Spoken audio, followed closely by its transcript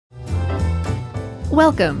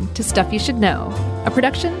Welcome to Stuff You Should Know, a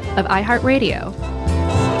production of iHeartRadio.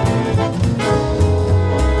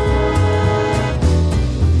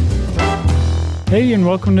 Hey, and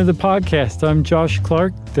welcome to the podcast. I'm Josh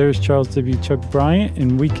Clark. There's Charles W. Chuck Bryant,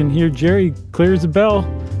 and we can hear Jerry clear as a bell.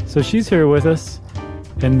 So she's here with us.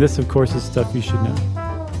 And this, of course, is Stuff You Should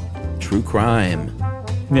Know. True crime.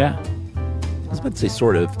 Yeah. I was about to say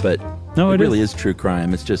sort of, but no, it really is true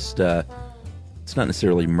crime. It's just, it's not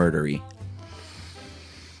necessarily murdery.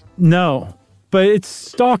 No, but it's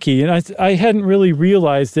stalky, and I hadn't really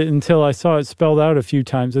realized it until I saw it spelled out a few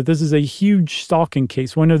times, that this is a huge stalking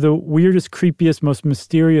case, one of the weirdest, creepiest, most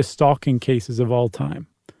mysterious stalking cases of all time.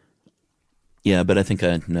 Yeah, but I think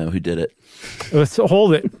I know who did it. Let's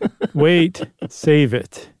hold it. Wait, save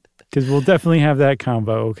it, because we'll definitely have that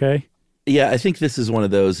combo, okay? Yeah, I think this is one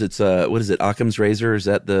of those. It's, what is it, Occam's razor? Is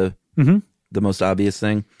that the most obvious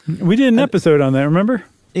thing? We did an episode on that, remember?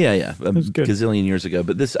 Yeah, a gazillion years ago.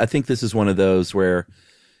 But I think this is one of those where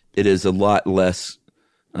it is a lot less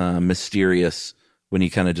mysterious when you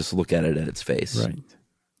kind of just look at it at its face. Right.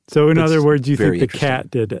 So in other words, you think the cat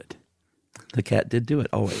did it? The cat did do it,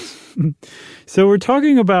 always. So we're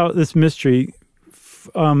talking about this mystery,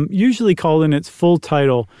 usually called in its full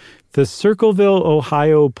title, the Circleville,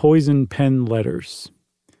 Ohio Poison Pen Letters.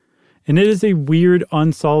 And it is a weird,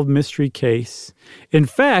 unsolved mystery case. In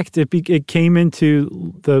fact, it came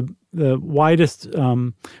into the widest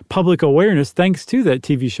public awareness thanks to that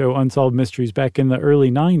TV show, Unsolved Mysteries, back in the early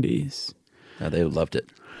 90s. Oh, they loved it.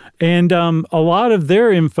 And a lot of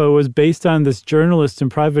their info was based on this journalist and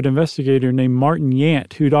private investigator named Martin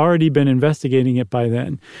Yant, who'd already been investigating it by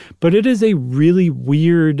then. But it is a really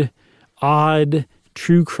weird, odd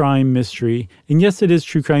true crime mystery. And yes, it is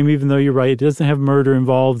true crime, even though you're right. It doesn't have murder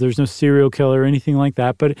involved. There's no serial killer or anything like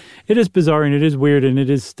that. But it is bizarre and it is weird and it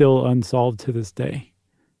is still unsolved to this day.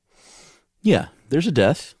 Yeah, there's a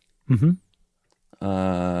death. Mm-hmm.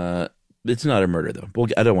 It's not a murder, though.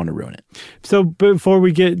 I don't want to ruin it. So before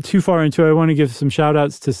we get too far into it, I want to give some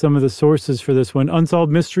shout-outs to some of the sources for this one.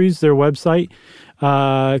 Unsolved Mysteries, their website.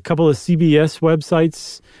 A couple of CBS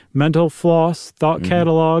websites, Mental Floss, Thought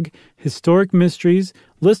Catalog, Historic Mysteries.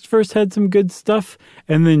 List First had some good stuff.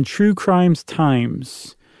 And then True Crimes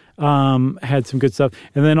Times had some good stuff.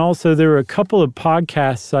 And then also there were a couple of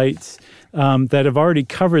podcast sites that have already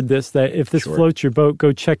covered this, that if this floats your boat,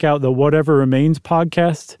 go check out the Whatever Remains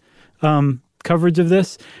podcast coverage of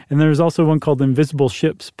this. And there's also one called Invisible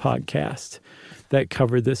Ships podcast that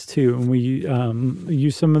covered this too. And we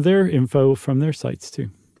use some of their info from their sites too.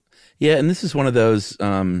 Yeah, and this is one of those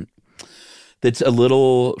that's a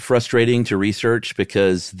little frustrating to research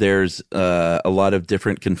because there's a lot of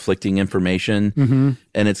different conflicting information,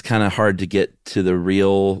 and it's kind of hard to get to the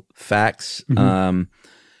real facts.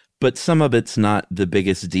 But some of it's not the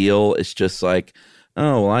biggest deal. It's just like,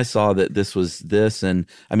 oh, well, I saw that this was this. And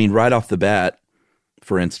I mean, right off the bat,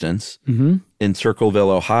 for instance, in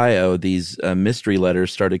Circleville, Ohio, these mystery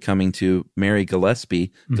letters started coming to Mary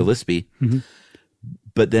Gillespie.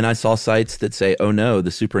 But then I saw sites that say, oh no,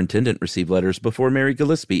 the superintendent received letters before Mary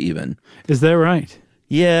Gillespie even. Is that right?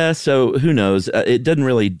 Yeah, so who knows? It doesn't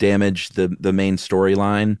really damage the main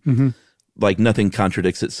storyline. Like nothing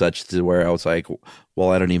contradicts it such to where I was like,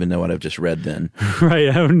 well, I don't even know what I've just read then. Right,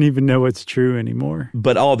 I don't even know what's true anymore.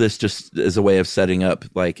 But all this just is a way of setting up,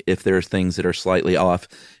 like, if there's things that are slightly off,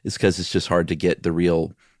 it's because it's just hard to get the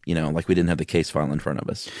real, like we didn't have the case file in front of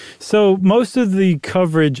us. So most of the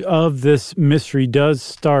coverage of this mystery does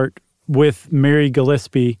start with Mary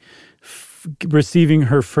Gillespie receiving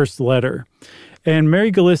her first letter. And Mary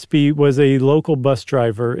Gillespie was a local bus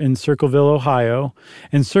driver in Circleville, Ohio.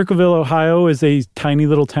 And Circleville, Ohio is a tiny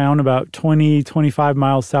little town about 25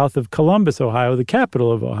 miles south of Columbus, Ohio, the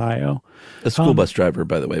capital of Ohio. A school bus driver,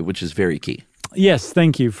 by the way, which is very key. Yes,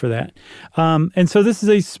 thank you for that. And so this is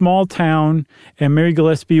a small town, and Mary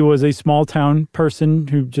Gillespie was a small town person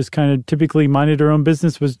who just kind of typically minded her own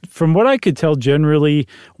business, was, from what I could tell, generally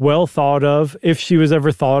well thought of, if she was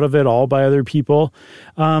ever thought of at all by other people.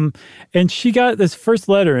 And she got this first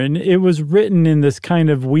letter, and it was written in this kind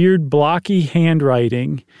of weird, blocky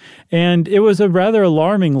handwriting. And it was a rather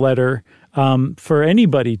alarming letter for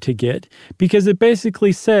anybody to get, because it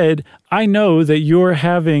basically said, I know that you're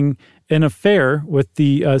having an affair with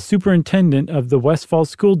the superintendent of the West Falls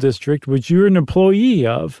School District, which you're an employee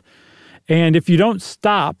of. And if you don't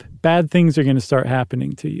stop, bad things are going to start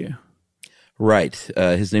happening to you. Right.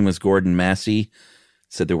 His name was Gordon Massey.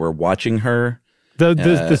 Said they were watching her.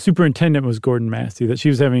 The superintendent was Gordon Massey that she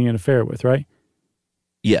was having an affair with, right?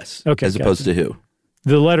 Yes. Okay. As opposed to who?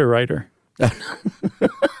 The letter writer.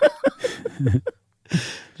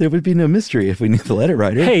 There would be no mystery if we knew the letter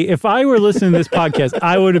writer. Hey, if I were listening to this podcast,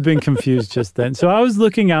 I would have been confused just then. So I was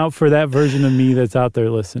looking out for that version of me that's out there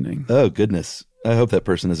listening. Oh, goodness. I hope that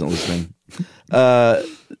person isn't listening.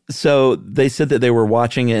 So they said that they were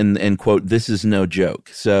watching and quote, "This is no joke."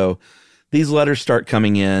 So these letters start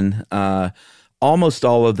coming in. Almost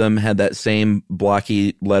all of them had that same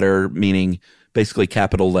blocky letter, meaning basically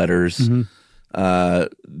capital letters. Mm-hmm.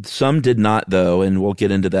 Some did not, though, and we'll get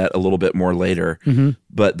into that a little bit more later. Mm-hmm.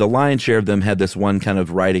 But the lion's share of them had this one kind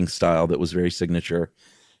of writing style that was very signature,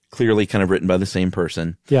 clearly kind of written by the same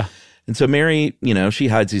person. Yeah. And so Mary, she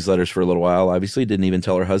hides these letters for a little while, obviously didn't even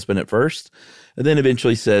tell her husband at first, and then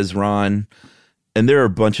eventually says Ron, and there are a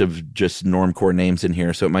bunch of just normcore names in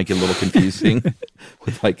here, so it might get a little confusing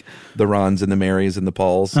with like the Rons and the Marys and the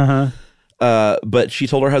Pauls. Uh-huh. But she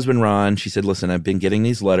told her husband Ron, she said, "Listen, I've been getting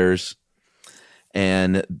these letters,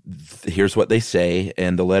 and here's what they say.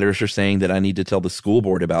 And the letters are saying that I need to tell the school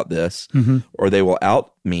board about this, mm-hmm. or they will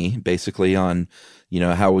out me, basically on,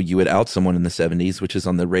 how you would out someone in the 70s, which is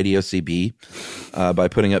on the radio CB, by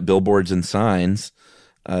putting up billboards and signs.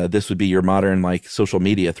 This would be your modern, like, social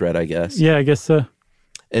media threat, I guess." Yeah, I guess so.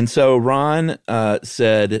 And so Ron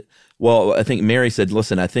said, well, I think Mary said,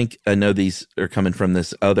 "Listen, I think I know these are coming from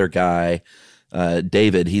this other guy,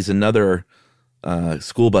 David. He's another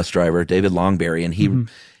school bus driver, David Longberry, and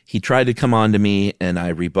he tried to come on to me, and I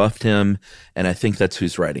rebuffed him, and I think that's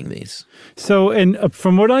who's writing these." So, and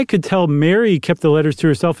from what I could tell, Mary kept the letters to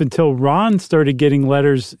herself until Ron started getting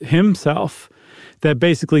letters himself that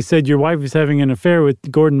basically said, "Your wife is having an affair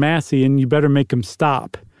with Gordon Massey, and you better make him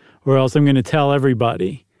stop, or else I'm going to tell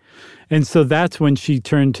everybody." And so that's when she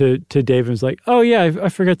turned to Dave and was like, "Oh, yeah, I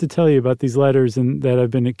forgot to tell you about these letters and that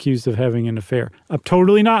I've been accused of having an affair. I'm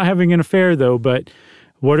totally not having an affair, though, but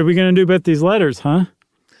what are we going to do about these letters, huh?"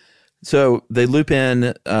 So they loop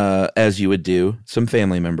in, as you would do, some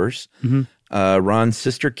family members. Mm-hmm. Ron's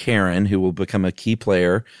sister, Karen, who will become a key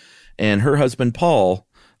player, and her husband, Paul,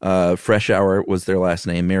 Freshour was their last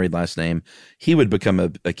name, married last name. He would become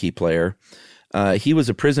a key player. He was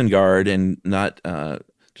a prison guard, and not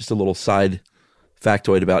just a little side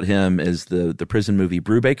factoid about him is the prison movie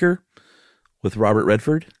Brubaker with Robert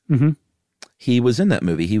Redford. Mm-hmm. He was in that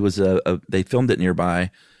movie. He was they filmed it nearby,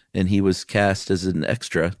 and he was cast as an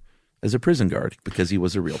extra as a prison guard because he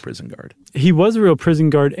was a real prison guard. He was a real prison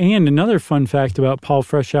guard. And another fun fact about Paul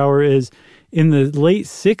Freshour is in the late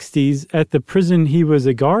 60s at the prison he was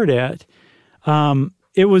a guard at,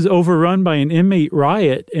 it was overrun by an inmate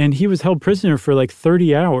riot, and he was held prisoner for like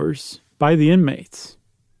 30 hours by the inmates.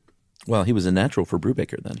 Well, he was a natural for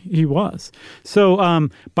Brubaker then. He was. So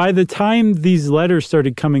by the time these letters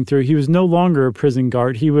started coming through, he was no longer a prison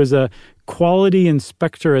guard. He was a quality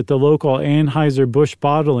inspector at the local Anheuser-Busch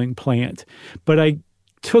bottling plant. But I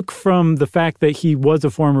took from the fact that he was a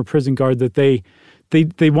former prison guard that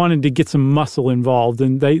they wanted to get some muscle involved,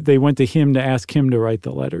 and they went to him to ask him to write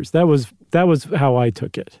the letters. That was how I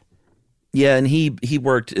took it. Yeah, and he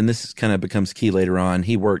worked, and this kind of becomes key later on,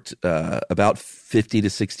 he worked about 50 to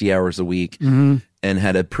 60 hours a week, mm-hmm. and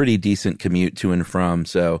had a pretty decent commute to and from.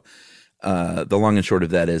 So the long and short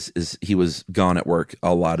of that is he was gone at work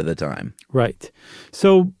a lot of the time. Right.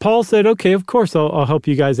 So Paul said, "Okay, of course, I'll help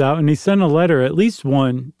you guys out." And he sent a letter, at least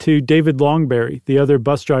one, to David Longberry, the other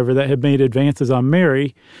bus driver that had made advances on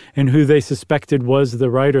Mary and who they suspected was the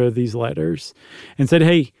writer of these letters, and said,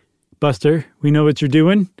 "Hey, Buster, we know what you're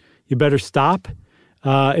doing. You better stop.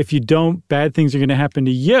 If you don't, bad things are going to happen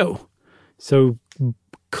to you. So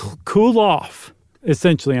cool off."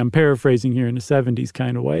 Essentially, I'm paraphrasing here in a 70s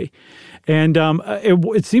kind of way. And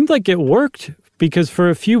it seemed like it worked because for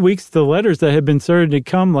a few weeks, the letters that had been starting to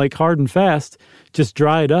come like hard and fast just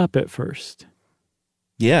dried up at first.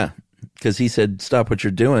 Yeah, because he said, "Stop what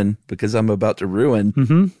you're doing because I'm about to ruin."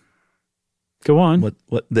 Mm-hmm. Go on.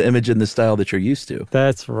 What the image and the style that you're used to.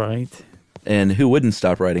 That's right. And who wouldn't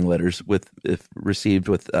stop writing letters if received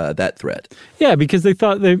with that threat? Yeah, because they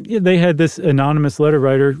thought they had this anonymous letter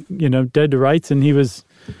writer, dead to rights, and he was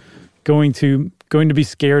going to be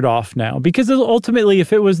scared off now. Because ultimately,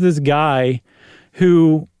 if it was this guy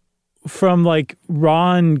who, from like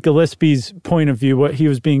Ron Gillespie's point of view, what he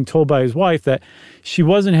was being told by his wife, that she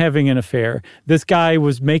wasn't having an affair. This guy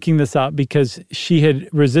was making this up because she had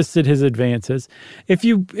resisted his advances. If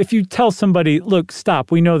you tell somebody, "Look,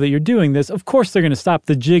 stop, we know that you're doing this," of course they're going to stop.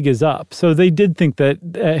 The jig is up. So they did think that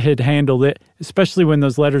had handled it, especially when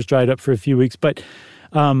those letters dried up for a few weeks. But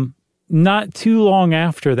not too long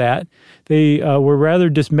after that, they were rather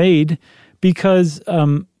dismayed because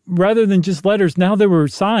rather than just letters, now there were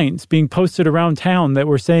signs being posted around town that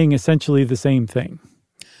were saying essentially the same thing.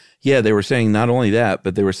 Yeah, they were saying not only that,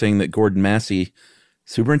 but they were saying that Gordon Massey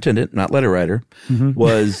superintendent, not letter writer,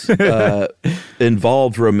 was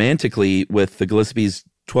involved romantically with the Gillespie's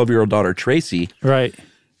 12-year-old daughter, Tracy. Right.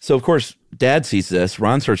 So, of course, Dad sees this.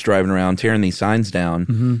 Ron starts driving around, tearing these signs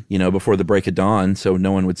down, before the break of dawn so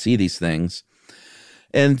no one would see these things.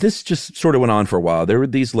 And this just sort of went on for a while. There were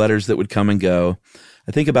these letters that would come and go.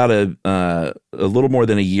 I think about a little more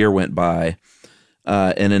than a year went by.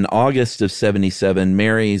 And in August of 1977,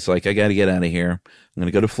 Mary's like, I got to get out of here. I'm going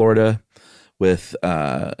to go to Florida with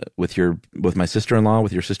my sister-in-law,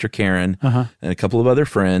 with your sister Karen, and a couple of other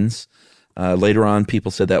friends. Later on,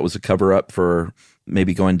 people said that was a cover-up for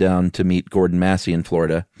maybe going down to meet Gordon Massey in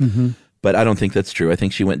Florida. But I don't think that's true. I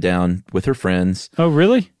think she went down with her friends. Oh,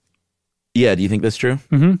 really? Yeah. Do you think that's true?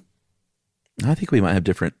 I think we might have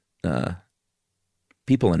different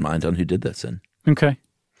people in mind on who did this. And okay.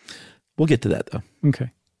 We'll get to that, though.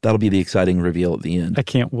 Okay. That'll be the exciting reveal at the end. I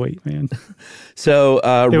can't wait, man. So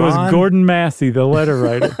it was Gordon Massey, the letter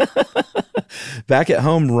writer. Back at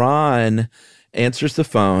home, Ron answers the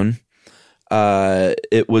phone.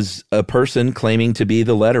 It was a person claiming to be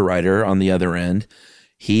the letter writer on the other end.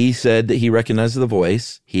 He said that he recognized the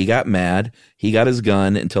voice. He got mad. He got his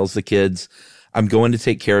gun and tells the kids, I'm going to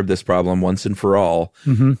take care of this problem once and for all.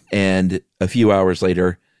 And a few hours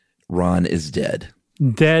later, Ron is dead.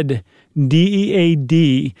 Dead.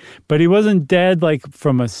 D-E-A-D. But he wasn't dead like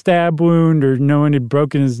from a stab wound or no one had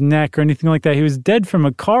broken his neck or anything like that. He was dead from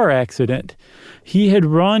a car accident. He had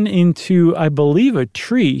run into, I believe, a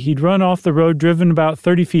tree. He'd run off the road, driven about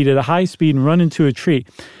 30 feet at a high speed and run into a tree.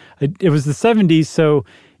 It was the 70s, so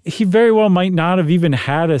he very well might not have even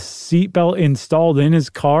had a seatbelt installed in his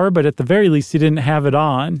car, but at the very least, he didn't have it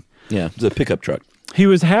on. Yeah, it was a pickup truck. He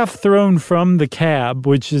was half thrown from the cab,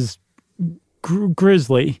 which is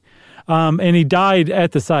grisly. And he died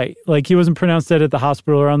at the site. Like, he wasn't pronounced dead at the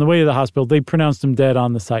hospital or on the way to the hospital. They pronounced him dead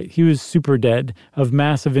on the site. He was super dead of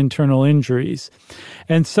massive internal injuries.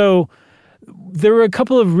 And so there were a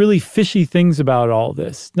couple of really fishy things about all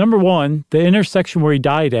this. Number one, the intersection where he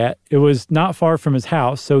died at, it was not far from his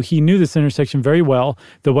house. So he knew this intersection very well.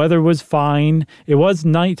 The weather was fine. It was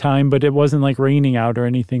nighttime, but it wasn't like raining out or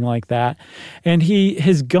anything like that. And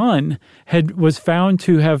his gun was found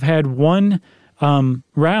to have had one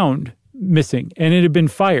round missing, and it had been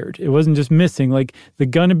fired. It wasn't just missing, like the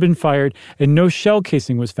gun had been fired and no shell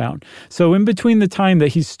casing was found. So in between the time that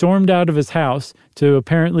he stormed out of his house to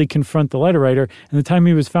apparently confront the letter writer and the time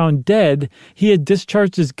he was found dead, he had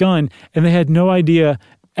discharged his gun, and they had no idea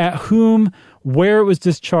at whom, where it was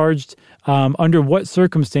discharged, under what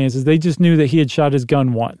circumstances. They just knew that he had shot his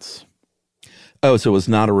gun once. Oh, so it was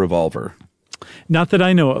not a revolver. Not that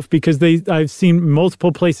I know of, because I've seen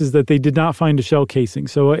multiple places that they did not find a shell casing.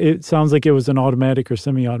 So it sounds like it was an automatic or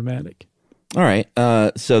semi-automatic. All right.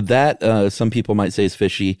 So that some people might say is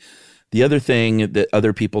fishy. The other thing that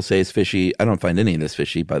other people say is fishy, I don't find any of this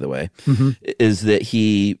fishy, by the way, is that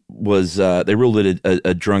he was, they ruled it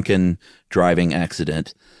a drunken driving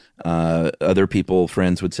accident. Other people,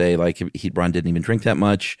 friends would say, like, Ron didn't even drink that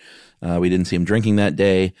much. We didn't see him drinking that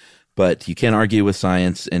day. But you can't argue with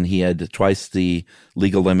science, and he had twice the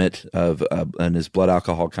legal limit of in his blood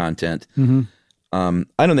alcohol content. I don't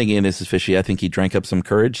think any of this is fishy. I think he drank up some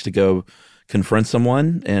courage to go confront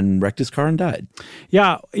someone and wrecked his car and died.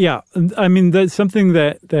 Yeah. I mean, that's something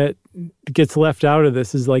that gets left out of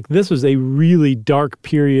this is like this was a really dark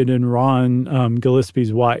period in Ron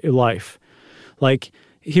Gillespie's life. Like,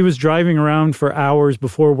 he was driving around for hours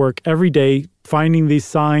before work every day, finding these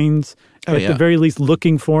signs, at the very least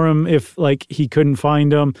looking for him if, like, he couldn't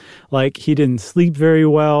find him. Like, he didn't sleep very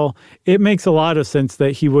well. It makes a lot of sense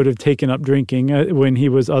that he would have taken up drinking when he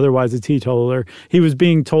was otherwise a teetotaler. He was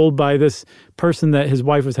being told by this person that his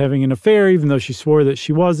wife was having an affair, even though she swore that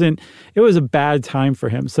she wasn't. It was a bad time for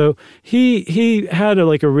him. So he had a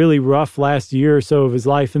really rough last year or so of his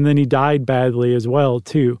life, and then he died badly as well,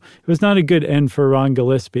 too. It was not a good end for Ron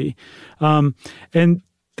Gillespie. And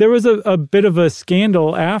there was a bit of a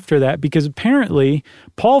scandal after that because apparently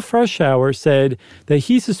Paul Freshour said that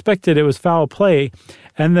he suspected it was foul play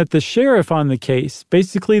and that the sheriff on the case,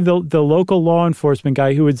 basically the local law enforcement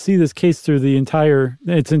guy who would see this case through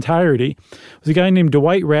its entirety, was a guy named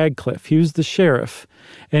Dwight Radcliffe. He was the sheriff.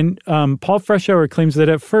 And Paul Freshour claims that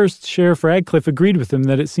at first Sheriff Radcliffe agreed with him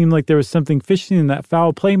that it seemed like there was something fishy and that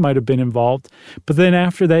foul play might have been involved. But then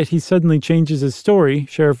after that, he suddenly changes his story,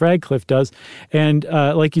 Sheriff Radcliffe does. And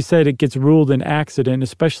like you said, it gets ruled an accident,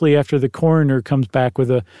 especially after the coroner comes back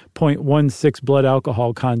with a 0.16 blood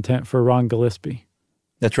alcohol content for Ron Gillespie.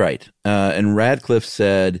 That's right. And Radcliffe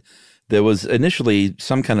said there was initially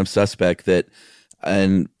some kind of suspect that,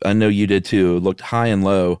 and I know you did too, looked high and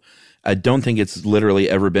low I don't think it's literally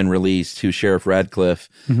ever been released, who Sheriff Radcliffe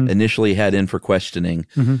initially had in for questioning.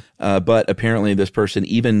 But apparently this person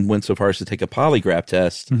even went so far as to take a polygraph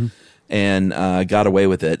test and got away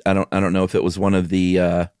with it. I don't know if it was one of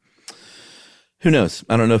the who knows?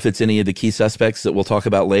 I don't know if it's any of the key suspects that we'll talk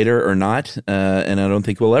about later or not, and I don't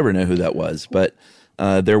think we'll ever know who that was. But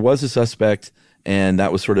there was a suspect, and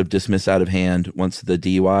that was sort of dismissed out of hand once the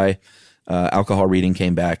DUI alcohol reading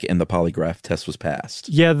came back and the polygraph test was passed.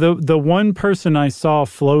 Yeah, the one person I saw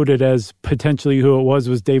floated as potentially who it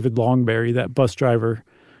was David Longberry, that bus driver.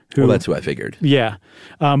 Well, that's who I figured. Yeah.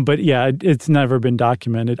 But yeah, it's never been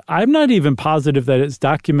documented. I'm not even positive that it's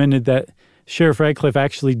documented that Sheriff Radcliffe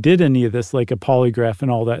actually did any of this, like a polygraph and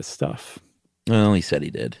all that stuff. Well, he said he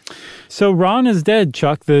did. So Ron is dead,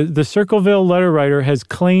 Chuck. The Circleville letter writer has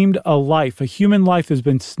claimed a life. A human life has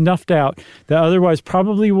been snuffed out that otherwise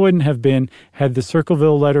probably wouldn't have been had the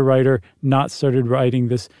Circleville letter writer not started writing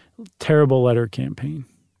this terrible letter campaign.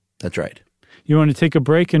 That's right. You want to take a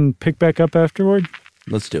break and pick back up afterward?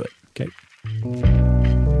 Let's do it. Okay.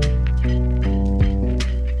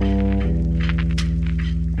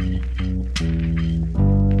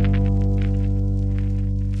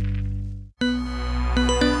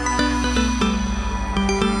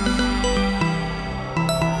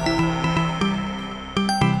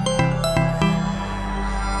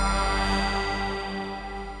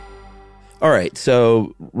 All right,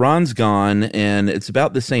 so Ron's gone, and it's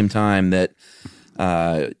about the same time that,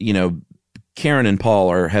 Karen and Paul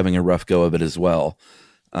are having a rough go of it as well.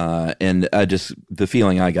 And the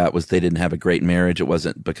feeling I got was they didn't have a great marriage. It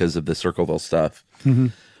wasn't because of the Circleville stuff.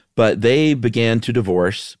 But they began to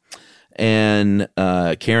divorce, and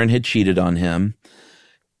Karen had cheated on him.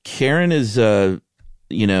 Karen is,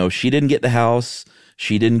 she didn't get the house.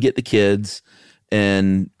 She didn't get the kids,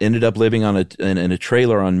 and ended up living in a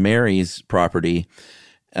trailer on Mary's property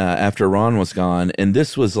after Ron was gone. And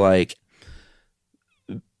this was like,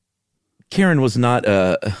 Karen was not,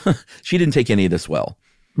 she didn't take any of this well.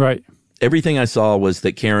 Right. Everything I saw was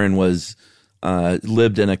that Karen was,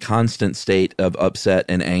 lived in a constant state of upset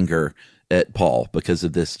and anger at Paul because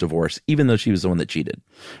of this divorce, even though she was the one that cheated.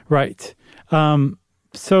 Right.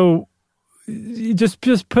 So you just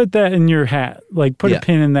put that in your hat, like put a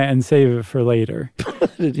pin in that and save it for later.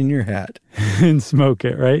 Put it in your hat and smoke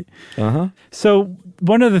it. Right. So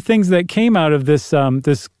one of the things that came out of this,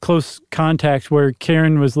 this close contact where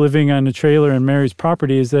Karen was living on a trailer in Mary's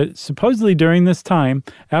property is that supposedly during this time,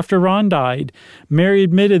 after Ron died, Mary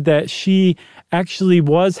admitted that she actually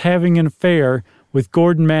was having an affair with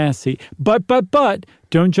Gordon Massey. But,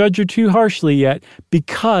 don't judge her too harshly yet,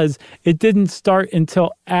 because it didn't start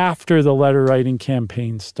until after the letter writing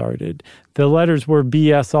campaign started. The letters were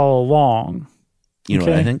BS all along. You know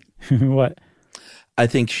what I think? What? I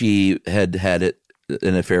think she had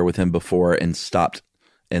an affair with him before and stopped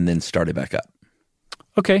and then started back up.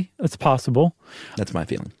 Okay, that's possible. That's my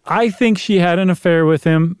feeling. I think she had an affair with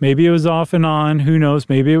him. Maybe it was off and on. Who knows?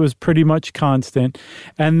 Maybe it was pretty much constant.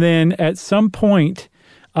 And then at some point,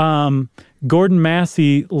 Gordon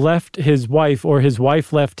Massey left his wife, or his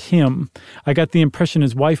wife left him. I got the impression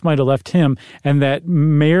his wife might have left him, and that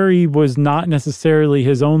Mary was not necessarily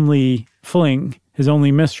his only fling, his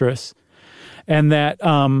only mistress. And that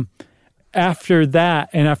after that,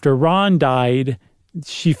 and after Ron died,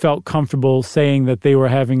 she felt comfortable saying that they were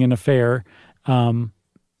having an affair,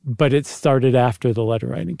 but it started after the letter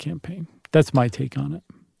writing campaign. That's my take on it.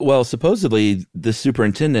 Well, supposedly the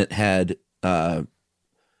superintendent had, I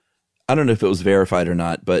don't know if it was verified or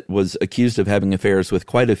not, but was accused of having affairs with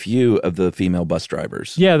quite a few of the female bus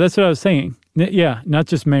drivers. Yeah, that's what I was saying. Yeah, not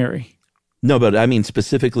just Mary. No, but I mean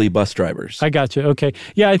specifically bus drivers. I gotcha. Okay.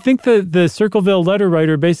 Yeah, I think the Circleville letter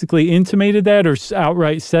writer basically intimated that or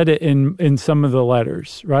outright said it in some of the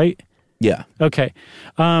letters, right? Yeah. Okay.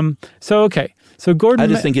 So Gordon... I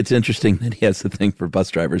just think it's interesting that he has the thing for bus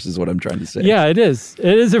drivers is what I'm trying to say. Yeah, it is.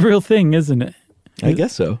 It is a real thing, isn't it? I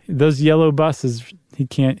guess so. Those yellow buses, he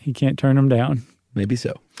can't turn them down. Maybe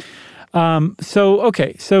so.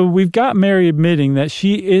 So we've got Mary admitting that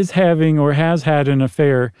she is having or has had an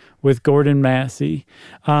affair with Gordon Massey.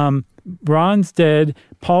 Ron's dead.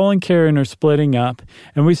 Paul and Karen are splitting up.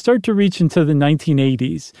 And we start to reach into the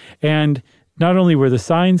 1980s. And not only were the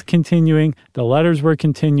signs continuing, the letters were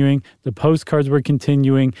continuing, the postcards were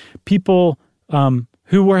continuing. People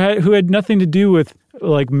who had nothing to do with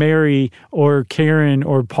like Mary or Karen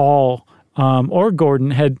or Paul or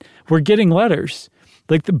Gordon were getting letters.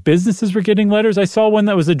 Like the businesses were getting letters. I saw one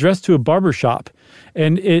that was addressed to a barbershop,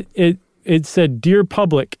 and it said, "Dear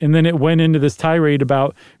Public," and then it went into this tirade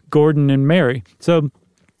about Gordon and Mary. So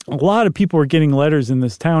a lot of people were getting letters in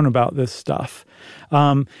this town about this stuff.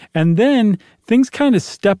 And then things kind of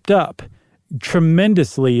stepped up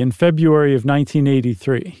tremendously in February of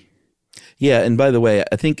 1983. Yeah, and by the way,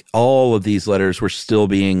 I think all of these letters were still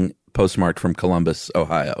being postmarked from Columbus,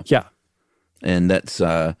 Ohio. Yeah. And that's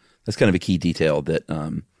kind of a key detail that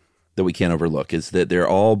that we can't overlook, is that they're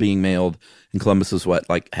all being mailed, and Columbus is what,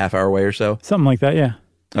 like half hour away or so? Something like that, yeah.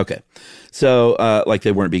 Okay. So like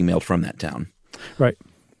they weren't being mailed from that town. Right.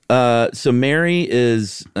 So Mary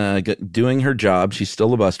is doing her job. She's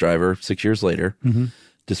still a bus driver 6 years later. Mm-hmm.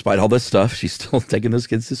 Despite all this stuff, she's still taking those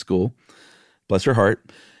kids to school. Bless her heart.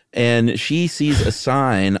 And she sees a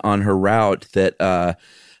sign on her route that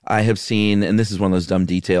I have seen, and this is one of those dumb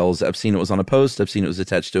details. I've seen it was on a post. I've seen it was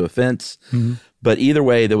attached to a fence. Mm-hmm. But either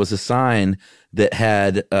way, there was a sign that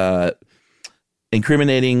had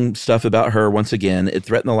incriminating stuff about her. Once again, it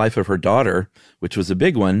threatened the life of her daughter, which was a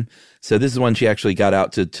big one. So this is one she actually got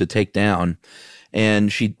out to take down.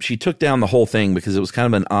 And she took down the whole thing because it was kind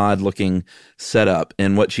of an odd-looking setup.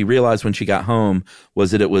 And what she realized when she got home was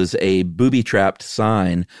that it was a booby-trapped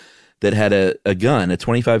sign that had a gun, a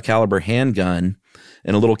 .25 caliber handgun,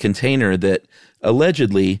 in a little container that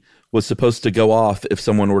allegedly was supposed to go off if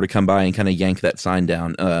someone were to come by and kind of yank that sign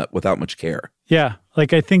down without much care. Yeah,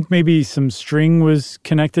 like I think maybe some string was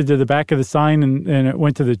connected to the back of the sign and it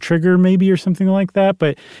went to the trigger maybe or something like that.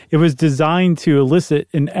 But it was designed to elicit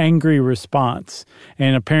an angry response.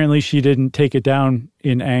 And apparently she didn't take it down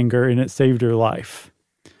in anger, and it saved her life.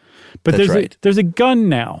 But there's a gun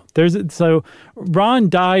now. So Ron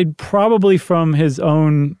died probably from his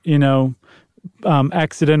own,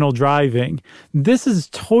 accidental driving. This is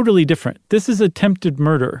totally different. This is attempted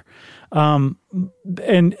murder. And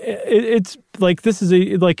it's like, this is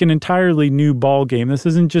like an entirely new ball game. This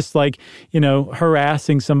isn't just like,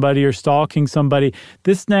 harassing somebody or stalking somebody.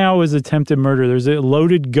 This now is attempted murder. There's a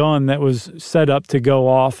loaded gun that was set up to go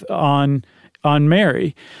off on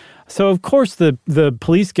Mary. So, of course, the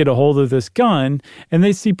police get a hold of this gun, and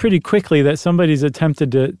they see pretty quickly that somebody's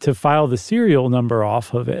attempted to file the serial number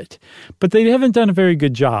off of it. But they haven't done a very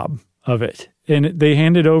good job of it. And they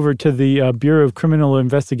hand it over to the Bureau of Criminal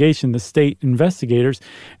Investigation, the state investigators,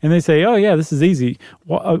 and they say, oh, yeah, this is easy.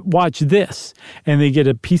 Watch this. And they get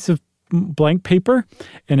a piece of blank paper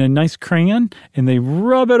and a nice crayon, and they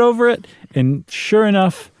rub it over it, and sure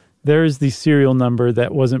enough, there is the serial number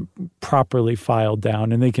that wasn't properly filed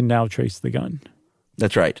down, and they can now trace the gun.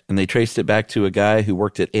 That's right. And they traced it back to a guy who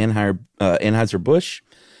worked at Anheuser-Busch,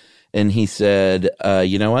 and he said,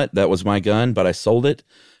 you know what? That was my gun, but I sold it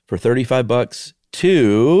for $35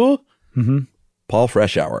 to Paul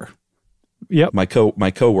Freshour. Yep. My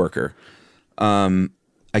coworker.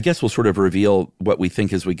 I guess we'll sort of reveal what we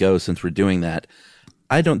think as we go since we're doing that.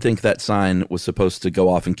 I don't think that sign was supposed to go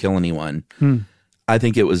off and kill anyone. I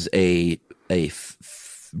think it was a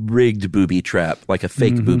rigged booby trap, like a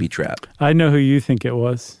fake booby trap. I know who you think it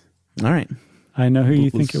was. All right. I know who you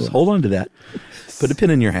think it was. Hold on to that. Put a pin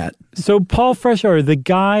in your hat. So Paul Freshour, the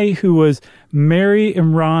guy who was Mary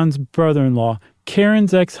and Ron's brother-in-law,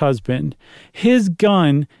 Karen's ex-husband, his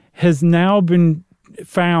gun has now been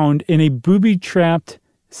found in a booby-trapped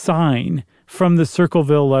sign from the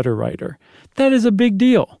Circleville letter writer. That is a big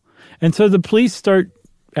deal. And so the police start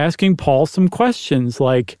asking Paul some questions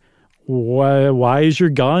like, why is your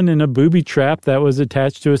gun in a booby trap that was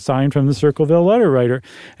attached to a sign from the Circleville letter writer?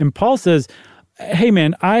 And Paul says, hey,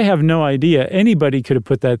 man, I have no idea. Anybody could have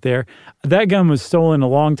put that there. That gun was stolen a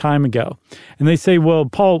long time ago. And they say, well,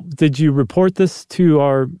 Paul, did you report this to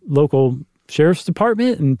our local sheriff's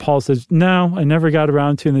department? And Paul says, no, I never got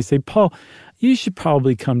around to it. And they say, Paul, you should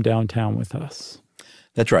probably come downtown with us.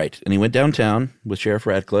 That's right. And he went downtown with Sheriff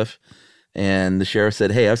Radcliffe. And the sheriff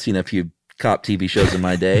said, hey, I've seen a few cop TV shows in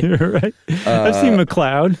my day. Right. I've seen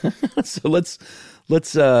McCloud. So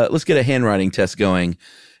let's get a handwriting test going.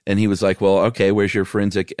 And he was like, well, okay, where's your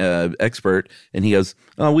forensic expert? And he goes,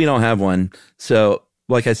 oh, we don't have one. So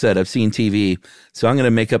like I said, I've seen TV. So I'm going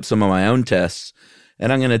to make up some of my own tests.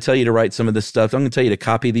 And I'm going to tell you to write some of this stuff. I'm going to tell you to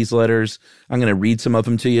copy these letters. I'm going to read some of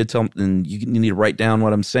them to you. And you need to write down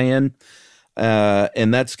what I'm saying.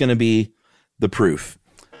 And that's going to be the proof.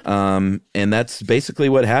 And that's basically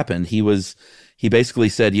what happened. He basically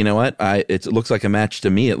said, you know what? It looks like a match to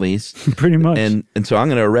me, at least. Pretty much. And so I'm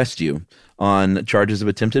going to arrest you on charges of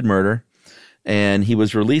attempted murder. And he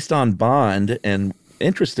was released on bond and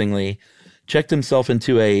interestingly checked himself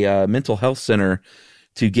into a mental health center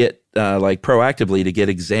to get proactively to get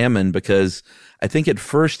examined, because I think at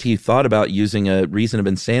first he thought about using a reason of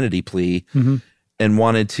insanity plea and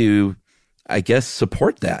wanted to, I guess,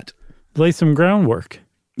 support that. Lay some groundwork.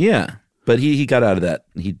 Yeah, but he got out of that.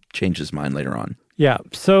 He changed his mind later on. Yeah.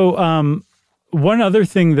 So one other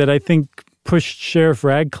thing that I think pushed Sheriff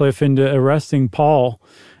Radcliffe into arresting Paul,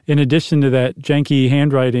 in addition to that janky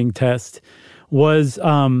handwriting test, was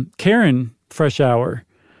Karen Freshour,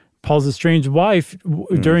 Paul's estranged wife,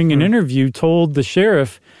 during an interview told the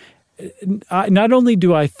sheriff, not only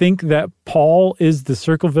do I think that Paul is the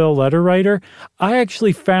Circleville letter writer, I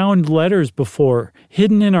actually found letters before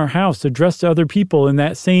hidden in our house addressed to other people in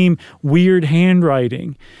that same weird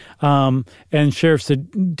handwriting. And sheriff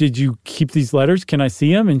said, did you keep these letters? Can I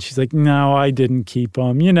see them? And she's like, no, I didn't keep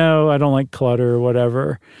them. You know, I don't like clutter or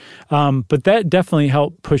whatever. But that definitely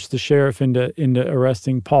helped push the sheriff into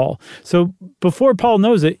arresting Paul. So before Paul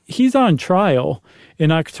knows it, he's on trial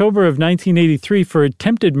in October of 1983 for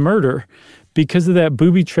attempted murder because of that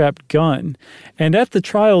booby-trapped gun. And at the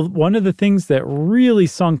trial, one of the things that really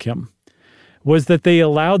sunk him was that they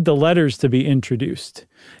allowed the letters to be introduced,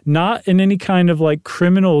 not in any kind of like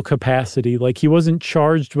criminal capacity, like he wasn't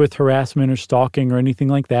charged with harassment or stalking or anything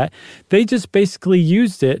like that. They just basically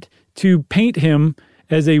used it to paint him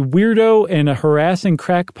as a weirdo and a harassing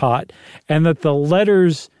crackpot, and that the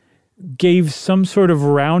letters gave some sort of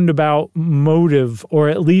roundabout motive, or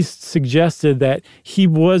at least suggested that he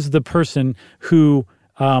was the person who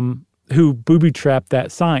booby-trapped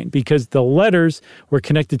that sign, because the letters were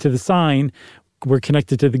connected to the sign, were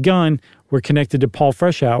connected to the gun, were connected to Paul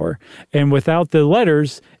Freshour. And without the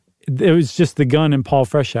letters, it was just the gun and Paul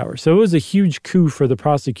Freshour. So it was a huge coup for the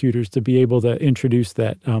prosecutors to be able to introduce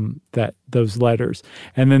those letters.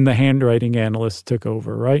 And then the handwriting analyst took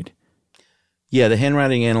over, right? Yeah, the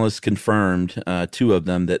handwriting analyst confirmed, two of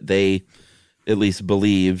them, that they at least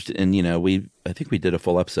believed. And, you know, I think we did a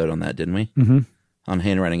full episode on that, didn't we? Mm-hmm. On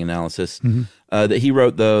handwriting analysis, that he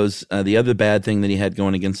wrote those. The other bad thing that he had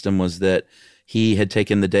going against him was that he had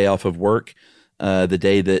taken the day off of work, the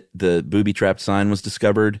day that the booby-trapped sign was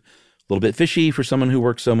discovered. A little bit fishy for someone who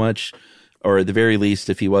works so much, or at the very least,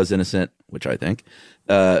 if he was innocent, which I think,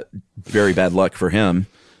 very bad luck for him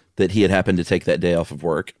that he had happened to take that day off of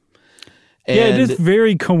work. And, yeah, it is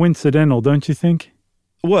very coincidental, don't you think?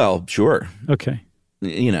 Well, sure. Okay.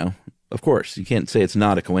 You know, of course, you can't say it's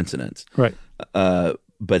not a coincidence. Right.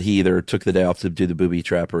 But he either took the day off to do the booby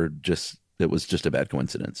trap, or it was just a bad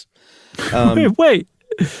coincidence. Wait.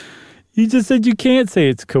 You just said you can't say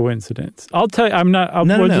it's coincidence. I'll tell you, I'm not.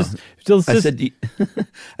 No. I said you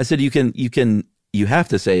have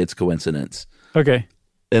to say it's coincidence. Okay.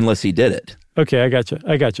 Unless he did it. Okay, I got you.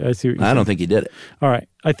 I see what you're saying. I don't think he did it. All right.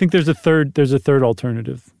 I think there's a third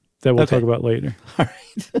alternative that we'll talk about later. All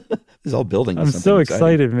right. This is all building. I'm so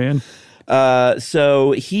excited, man.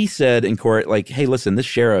 So he said in court, like, hey, listen, this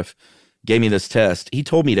sheriff gave me this test. He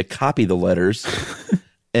told me to copy the letters,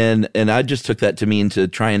 and I just took that to mean to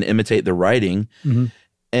try and imitate the writing. Mm-hmm.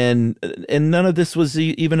 And none of this was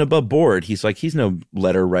even above board. He's like, he's no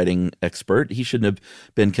letter writing expert. He shouldn't have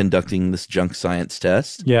been conducting this junk science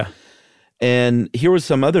test. Yeah. And here was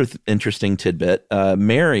some other interesting tidbit.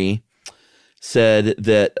 Mary said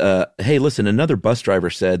that, hey, listen, another bus driver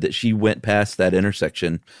said that she went past that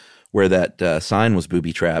intersection where that sign was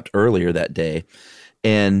booby-trapped earlier that day.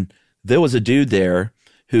 And there was a dude there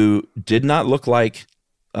who did not look like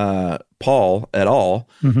Paul at all.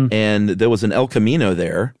 Mm-hmm. And there was an El Camino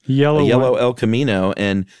there, a yellow El Camino,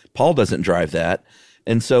 and Paul doesn't drive that.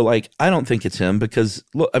 And so, like, I don't think it's him because,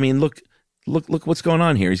 look what's going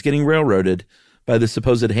on here. He's getting railroaded by the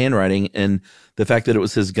supposed handwriting and the fact that it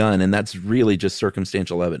was his gun, and that's really just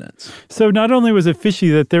circumstantial evidence. So not only was it fishy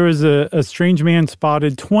that there was a strange man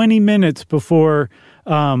spotted 20 minutes before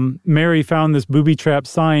Mary found this booby-trap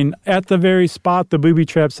sign at the very spot the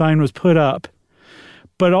booby-trap sign was put up,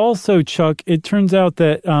 but also, Chuck, it turns out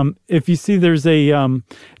that if you see there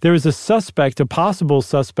was a suspect, a possible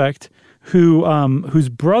suspect, whose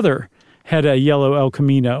brother had a yellow El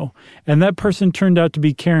Camino, and that person turned out to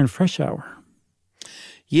be Karen Freshour.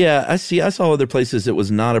 Yeah, I see. I saw other places it was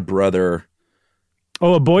not a brother.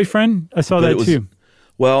 Oh, a boyfriend? I saw that too.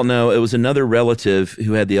 Well, no, it was another relative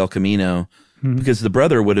who had the El Camino, because the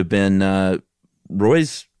brother would have been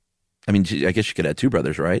Roy's. I mean, I guess you could have two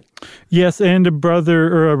brothers, right? Yes, and a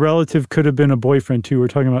brother or a relative could have been a boyfriend too. We're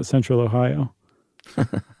talking about Central Ohio.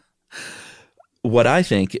 What I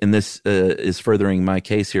think, and this is furthering my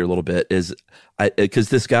case here a little bit, is because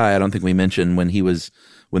this guy, I don't think we mentioned when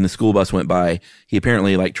the school bus went by, he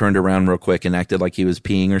apparently like turned around real quick and acted like he was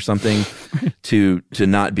peeing or something to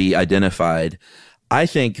not be identified. I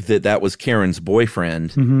think that was Karen's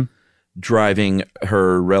boyfriend driving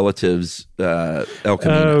her relative's El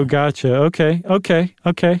Camino. Oh, gotcha. Okay. I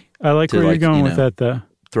like where you're going with that, though.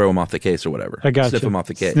 Throw him off the case or whatever. I gotcha. Sniff him off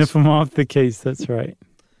the case. Sniff him off the case. That's right.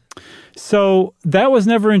 So that was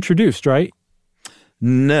never introduced, right?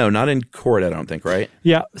 No, not in court, I don't think, right?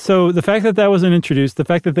 Yeah. So the fact that that wasn't introduced, the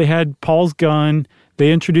fact that they had Paul's gun,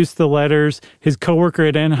 they introduced the letters. His coworker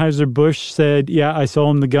at Anheuser-Busch said, yeah, I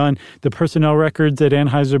sold him the gun. The personnel records at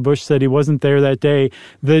Anheuser-Busch said he wasn't there that day.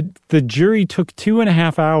 The jury took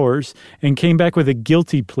 2.5 hours and came back with a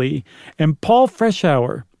guilty plea. And Paul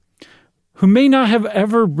Freshour, who may not have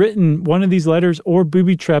ever written one of these letters or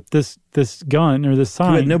booby-trapped this gun or this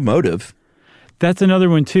sign. He had no motive. That's another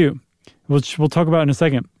one, too, which we'll talk about in a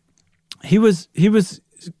second. He was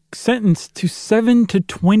sentenced to 7 to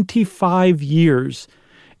 25 years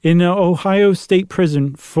in an Ohio State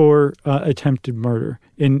prison for attempted murder.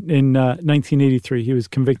 In 1983, he was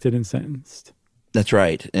convicted and sentenced. That's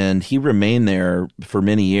right. And he remained there for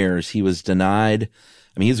many years. He was denied.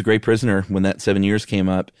 I mean, he was a great prisoner when that 7 years came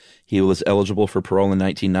up. He was eligible for parole in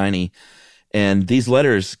 1990. And these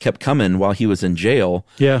letters kept coming while he was in jail.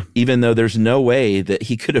 Yeah. Even though there's no way that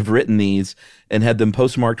he could have written these and had them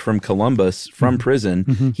postmarked from Columbus, from prison.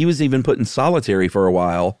 Mm-hmm. He was even put in solitary for a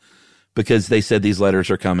while because they said these letters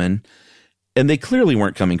are coming. And they clearly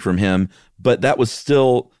weren't coming from him, but that was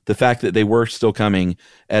still the fact that they were still coming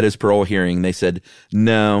at his parole hearing. They said,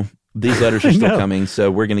 no, these letters are still coming, so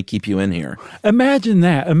we're going to keep you in here. Imagine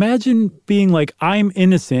that. Imagine being like, I'm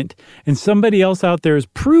innocent, and somebody else out there is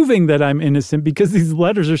proving that I'm innocent because these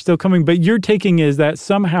letters are still coming, but you're taking it as that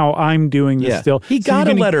somehow I'm doing this still. He got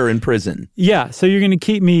a letter in prison. Yeah, so you're going to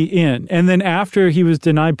keep me in. And then after he was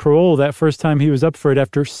denied parole, that first time he was up for it,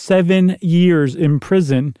 after 7 years in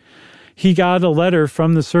prison, he got a letter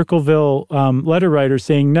from the Circleville letter writer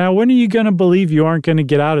saying, now, when are you going to believe you aren't going to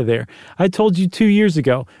get out of there? I told you 2 years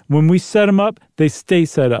ago, when we set them up, they stay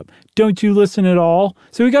set up. Don't you listen at all?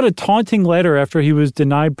 So he got a taunting letter after he was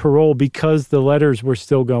denied parole because the letters were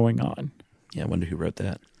still going on. Yeah, I wonder who wrote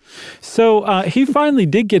that. So he finally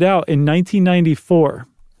did get out in 1994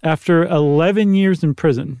 after 11 years in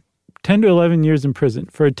prison, 10 to 11 years in prison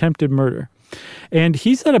for attempted murder. And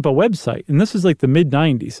he set up a website, and this was like the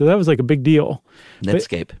mid-'90s, so that was like a big deal.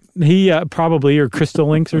 Netscape. But he probably, or Crystal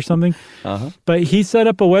Links or something. But he set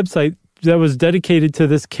up a website that was dedicated to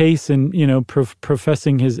this case and, you know,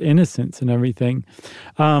 professing his innocence and everything.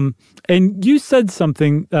 And you said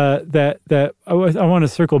something that I want to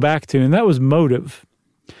circle back to, and that was motive.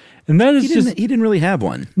 And that is he didn't really have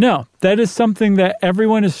one. No, that is something that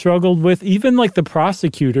everyone has struggled with, even like the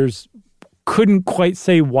prosecutors couldn't quite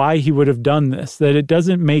say why he would have done this, that it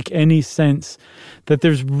doesn't make any sense, that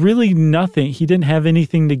there's really nothing. He didn't have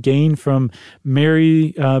anything to gain from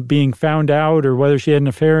Mary being found out or whether she had an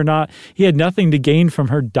affair or not. He had nothing to gain from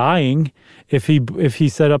her dying if he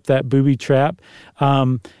set up that booby trap.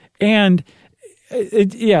 And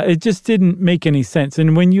it just didn't make any sense.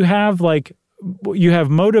 And when you have you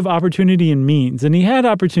have motive, opportunity, and means. And he had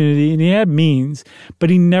opportunity and he had means,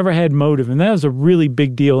 but he never had motive. And that was a really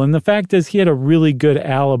big deal. And the fact is he had a really good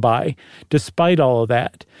alibi despite all of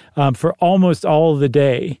that for almost all of the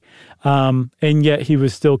day. And yet he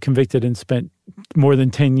was still convicted and spent more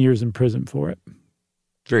than 10 years in prison for it.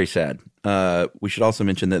 Very sad. We should also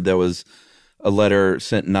mention that there was a letter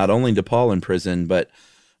sent not only to Paul in prison, but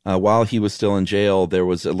while he was still in jail, there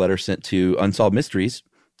was a letter sent to Unsolved Mysteries,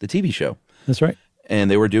 the TV show. That's right. And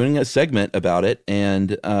they were doing a segment about it,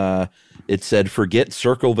 and it said, forget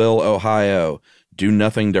Circleville, Ohio. Do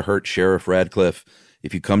nothing to hurt Sheriff Radcliffe.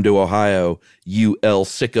 If you come to Ohio, you L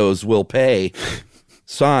sickos will pay.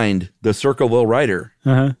 Signed, the Circleville writer.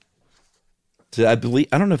 So I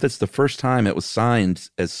don't know if that's the first time it was signed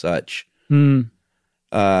as such. Well,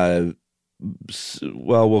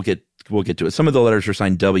 we'll get to it. Some of the letters are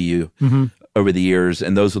signed W over the years,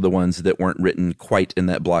 and those are the ones that weren't written quite in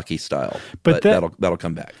that blocky style. But that'll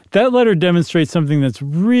come back. That letter demonstrates something that's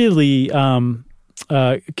really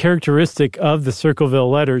characteristic of the Circleville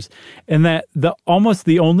letters, and that almost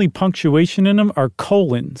the only punctuation in them are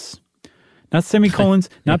colons. Not semicolons,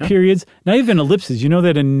 not periods, not even ellipses. You know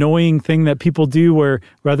that annoying thing that people do where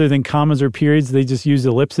rather than commas or periods, they just use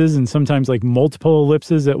ellipses and sometimes like multiple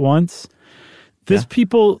ellipses at once? This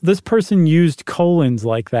person used colons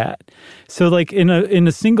like that. So like in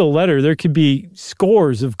a single letter, there could be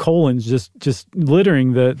scores of colons just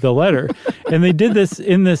littering the letter. And they did this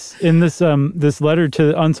in this letter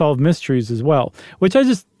to Unsolved Mysteries as well, which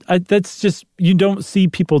that's just, you don't see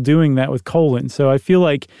people doing that with colons. So I feel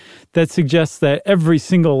like that suggests that every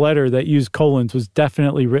single letter that used colons was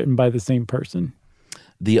definitely written by the same person.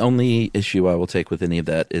 The only issue I will take with any of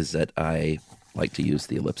that is that I like to use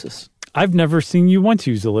the ellipsis. I've never seen you want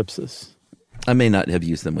to use ellipsis. I may not have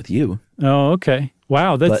used them with you. Oh, okay.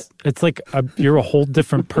 Wow, it's like you're a whole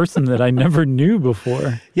different person that I never knew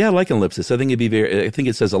before. Yeah, I like an ellipsis. I think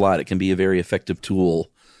it says a lot. It can be a very effective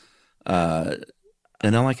tool.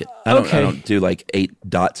 and I like it. I don't do like 8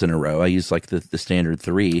 dots in a row. I use like the standard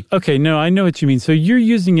 3. Okay, no, I know what you mean. So you're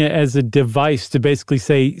using it as a device to basically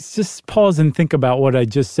say, just pause and think about what I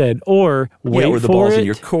just said, or wait or the for ball's it. in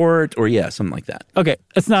your court, or something like that. Okay,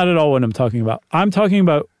 that's not at all what I'm talking about. I'm talking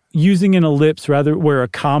about using an ellipse rather where a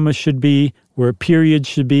comma should be, where a period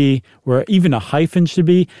should be, where even a hyphen should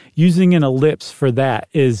be. Using an ellipse for that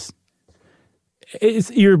is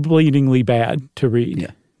ear-bleedingly bad to read.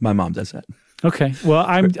 Yeah, my mom does that. Okay. Well,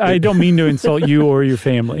 I don't mean to insult you or your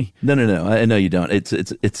family. No. I know you don't. It's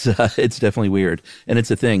definitely weird, and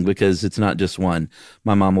it's a thing because it's not just one.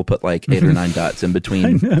 My mom will put like 8 or 9 dots in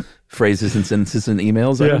between phrases and sentences and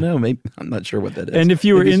emails. I don't know. Maybe I'm not sure what that is. And if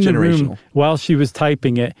you were in the room while she was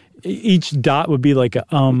typing it, each dot would be like a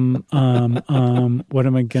what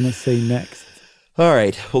am I gonna say next? All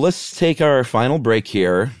right. Well, let's take our final break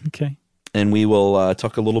here. Okay. And we will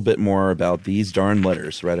talk a little bit more about these darn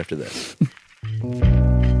letters right after this.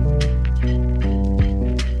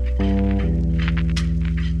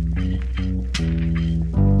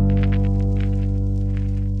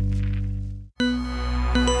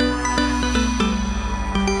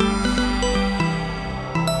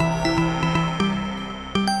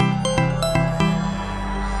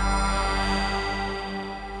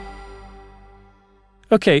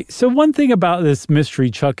 Okay, so one thing about this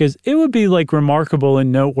mystery, Chuck, is it would be like remarkable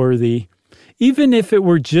and noteworthy, even if it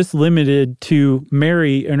were just limited to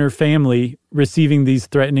Mary and her family receiving these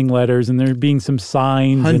threatening letters and there being some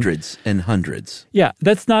signs. Hundreds and hundreds. Yeah,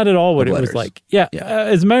 that's not at all what it was like. Yeah.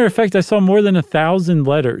 As a matter of fact, I saw more than 1,000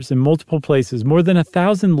 letters in multiple places. More than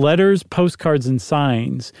 1,000 letters, postcards, and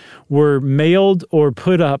signs were mailed or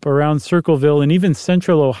put up around Circleville and even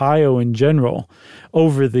central Ohio in general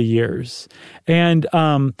over the years. And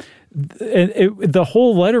the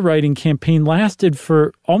whole letter writing campaign lasted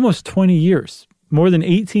for almost 20 years. More than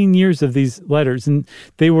 18 years of these letters. And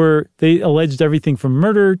they alleged everything from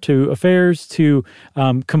murder to affairs to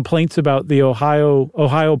complaints about the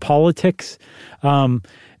Ohio politics.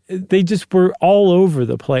 They just were all over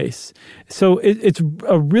the place. So it's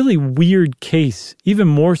a really weird case, even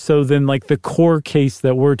more so than like the core case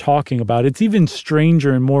that we're talking about. It's even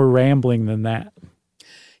stranger and more rambling than that.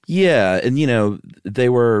 Yeah. And, they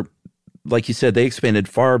were, like you said, they expanded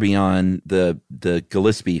far beyond the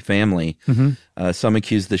Gillespie family. Mm-hmm. Some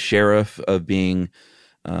accused the sheriff of being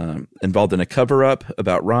involved in a cover-up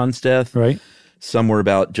about Ron's death. Right. Some were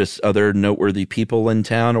about just other noteworthy people in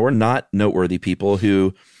town or not noteworthy people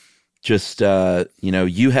who just,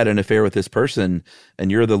 you had an affair with this person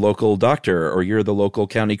and you're the local doctor or you're the local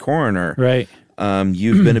county coroner. Right.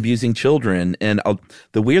 You've been abusing children. And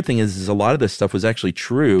the weird thing is a lot of this stuff was actually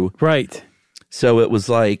true. Right. So it was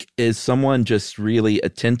like, is someone just really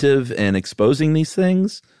attentive and exposing these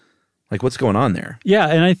things? Like, what's going on there? Yeah,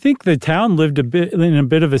 and I think the town lived in a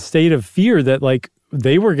bit of a state of fear that, like,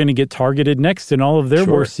 they were going to get targeted next and all of their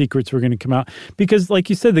worst secrets were going to come out. Because, like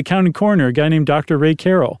you said, the county coroner, a guy named Dr. Ray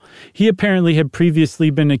Carroll, he apparently had previously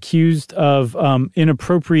been accused of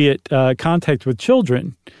inappropriate contact with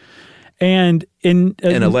children. And in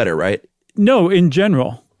a letter, right? No, in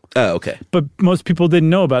general. Oh, okay. But most people didn't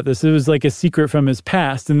know about this. It was like a secret from his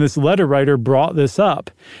past. And this letter writer brought this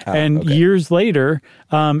up. Years later,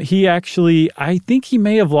 he actually, I think he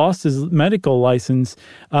may have lost his medical license.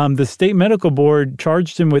 The state medical board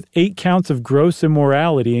charged him with 8 counts of gross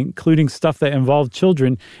immorality, including stuff that involved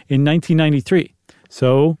children, in 1993.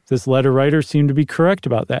 So this letter writer seemed to be correct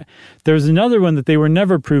about that. There's another one that they were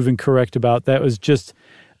never proven correct about that was just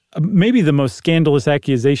maybe the most scandalous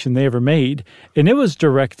accusation they ever made, and it was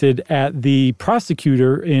directed at the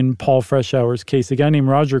prosecutor in Paul Freshour's case, a guy named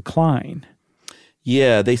Roger Klein.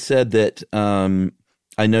 Yeah, they said that,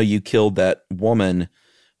 I know you killed that woman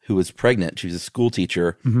who was pregnant. She was a school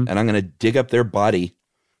teacher, and I'm going to dig up their body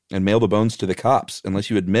and mail the bones to the cops unless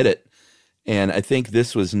you admit it. And I think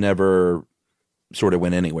this was never sort of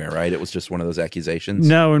went anywhere, right? It was just one of those accusations.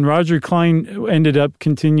 No, and Roger Klein ended up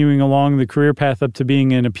continuing along the career path up to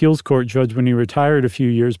being an appeals court judge when he retired a few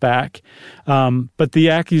years back. But the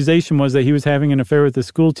accusation was that he was having an affair with a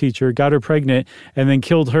school teacher, got her pregnant, and then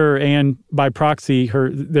killed her and, by proxy,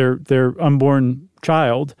 their unborn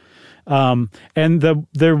child.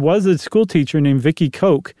 There was a school teacher named Vicky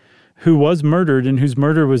Koch who was murdered and whose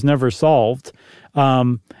murder was never solved.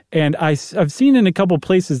 And I've seen in a couple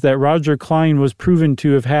places that Roger Klein was proven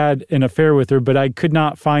to have had an affair with her, but I could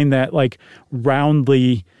not find that like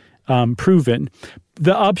roundly proven.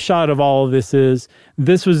 The upshot of all of this is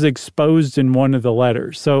this was exposed in one of the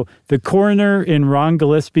letters. So the coroner in Ron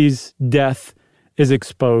Gillespie's death is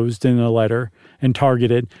exposed in a letter and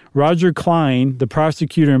targeted. Roger Klein, the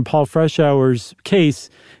prosecutor in Paul Freshour's case,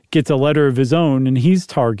 gets a letter of his own and he's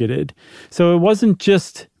targeted. So it wasn't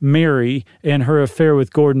just Mary and her affair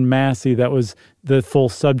with Gordon Massey that was the full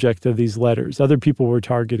subject of these letters. Other people were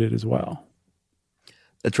targeted as well.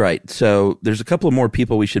 That's right. So there's a couple of more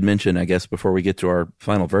people we should mention, I guess, before we get to our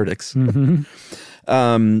final verdicts. Mm-hmm.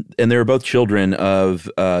 And they were both children of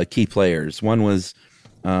key players. One was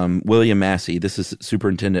William Massey. This is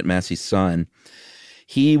Superintendent Massey's son.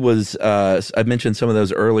 He was, I mentioned some of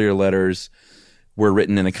those earlier letters were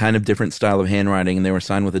written in a kind of different style of handwriting, and they were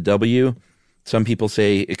signed with a W. Some people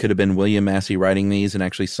say it could have been William Massey writing these and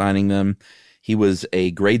actually signing them. He was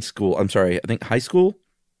a I think high school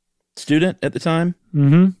student at the time.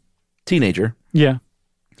 Mm-hmm. Teenager. Yeah.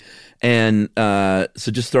 And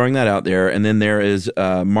so just throwing that out there. And then there is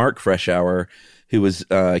Mark Freshour, who was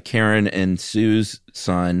Karen and Sue's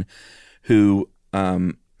son, who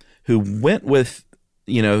went with,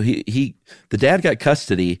 the dad got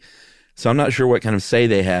custody. So I'm not sure what kind of say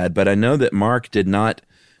they had, but I know that Mark did not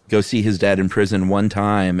go see his dad in prison one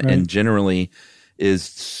time, right, and generally is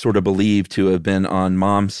sort of believed to have been on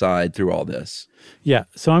mom's side through all this. Yeah.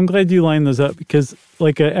 So I'm glad you lined those up because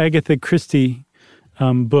like a Agatha Christie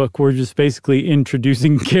book, we're just basically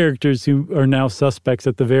introducing characters who are now suspects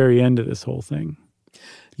at the very end of this whole thing.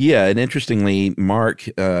 Yeah. And interestingly, Mark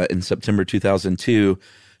in September 2002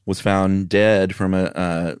 was found dead from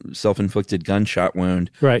a self-inflicted gunshot wound,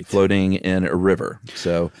 right, floating in a river.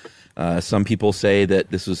 So some people say that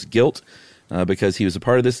this was guilt because he was a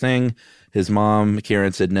part of this thing. His mom,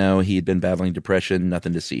 Karen, said no, he had been battling depression,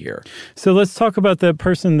 nothing to see here. So let's talk about that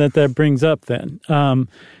person that brings up then.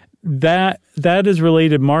 That is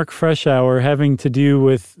related, Mark Freshour, having to do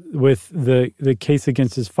with the case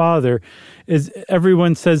against his father. Is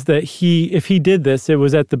everyone says that if he did this, it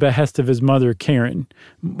was at the behest of his mother, Karen,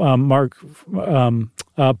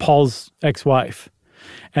 Paul's ex-wife,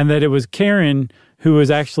 and that it was Karen who was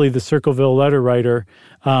actually the Circleville letter writer,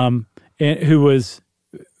 and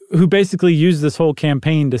who basically used this whole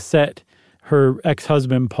campaign to set her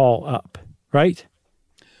ex-husband Paul up, right?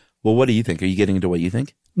 Well, what do you think? Are you getting into what you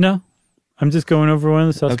think? No, I'm just going over one of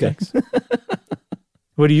the suspects. Okay.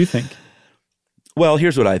 What do you think? Well,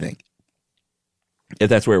 here's what I think. If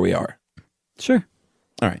that's where we are. Sure.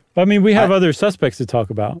 All right. I mean, we have other suspects to talk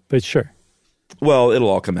about, but sure. Well, it'll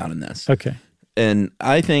all come out in this. Okay. And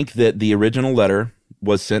I think that the original letter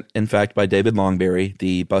was sent, in fact, by David Longberry,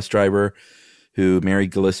 the bus driver who Mary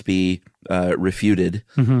Gillespie refuted.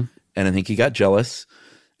 Mm-hmm. And I think he got jealous.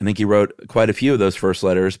 I think he wrote quite a few of those first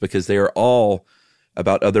letters because they are all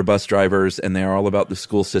about other bus drivers and they are all about the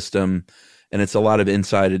school system. And it's a lot of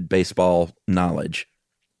inside baseball knowledge.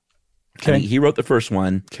 Okay. He wrote the first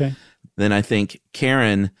one. Okay. Then I think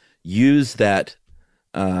Karen used that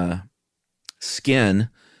skin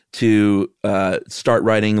to start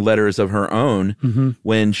writing letters of her own mm-hmm.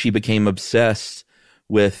 when she became obsessed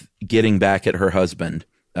with getting back at her husband,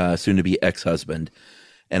 soon to be ex-husband.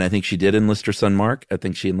 And I think she did enlist her son, Mark. I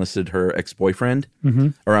think she enlisted her ex-boyfriend, mm-hmm.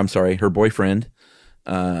 or I'm sorry, her boyfriend,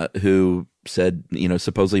 who said,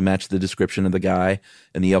 supposedly matched the description of the guy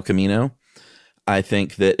in the El Camino. I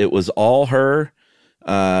think that it was all her.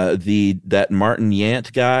 That Martin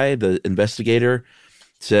Yant guy, the investigator,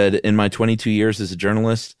 said, in my 22 years as a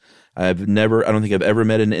journalist, I don't think I've ever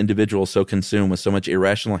met an individual so consumed with so much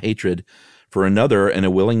irrational hatred for another and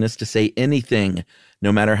a willingness to say anything,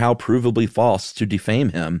 no matter how provably false, to defame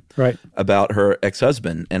him right. about her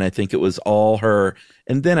ex-husband. And I think it was all her.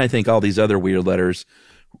 And then I think all these other weird letters,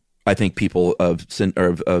 I think people of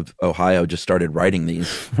Ohio just started writing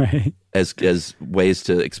these right. as ways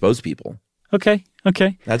to expose people. Okay.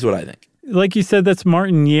 That's what I think. Like you said, that's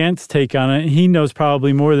Martin Yant's take on it. He knows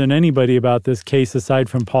probably more than anybody about this case aside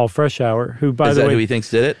from Paul Freshour, who, by the way... Is that who he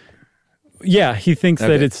thinks did it? Yeah, he thinks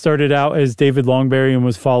that it started out as David Longberry and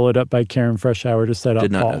was followed up by Karen Freshour to set up Paul.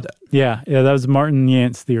 Did not know that. Yeah, that was Martin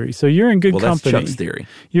Yant's theory. So you're in good company. That's Chuck's theory.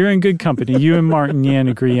 You're in good company. You and Martin Yant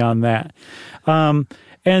agree on that.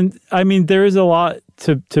 And I mean, there is a lot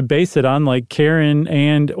to base it on. Like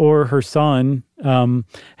Karen or her son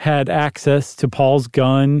had access to Paul's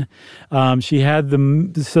gun. She had the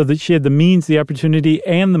means, the opportunity,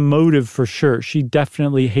 and the motive for sure. She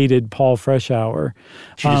definitely hated Paul Freshour.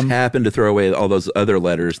 She just happened to throw away all those other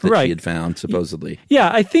letters that right. she had found, supposedly.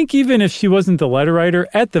 Yeah, I think even if she wasn't the letter writer,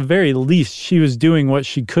 at the very least, she was doing what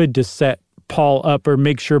she could to set Paul up or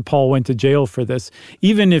make sure Paul went to jail for this,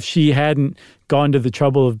 even if she hadn't gone to the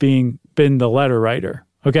trouble of been the letter writer.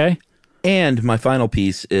 Okay? And my final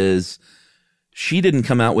piece is she didn't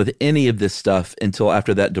come out with any of this stuff until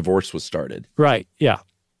after that divorce was started. Right, yeah.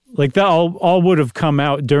 Like that all would have come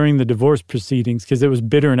out during the divorce proceedings because it was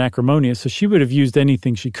bitter and acrimonious. So she would have used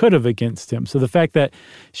anything she could have against him. So the fact that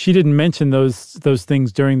she didn't mention those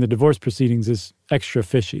things during the divorce proceedings is extra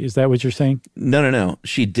fishy. Is that what you're saying? No.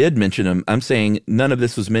 She did mention them. I'm saying none of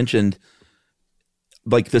this was mentioned.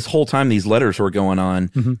 Like this whole time these letters were going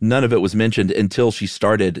on, none of it was mentioned until she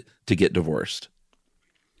started to get divorced.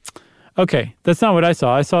 Okay, that's not what I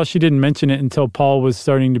saw. I saw she didn't mention it until Paul was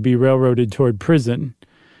starting to be railroaded toward prison.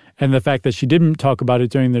 And the fact that she didn't talk about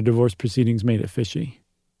it during the divorce proceedings made it fishy.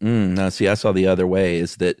 No, see, I saw the other way,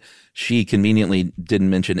 is that she conveniently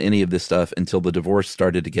didn't mention any of this stuff until the divorce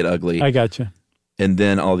started to get ugly. I gotcha. And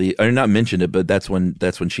then or not mentioned it, but that's when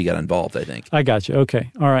she got involved, I think. I gotcha.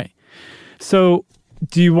 Okay. All right. So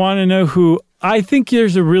do you want to know who? I think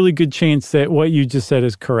there's a really good chance that what you just said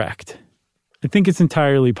is correct. I think it's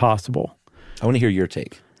entirely possible. I want to hear your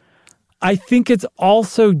take. I think it's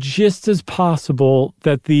also just as possible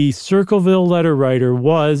that the Circleville letter writer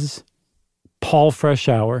was Paul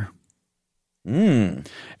Freshour. And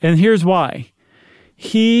here's why.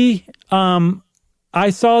 I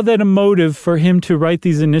saw that a motive for him to write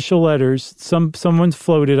these initial letters, someone's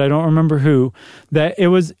floated, I don't remember who, that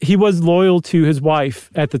he was loyal to his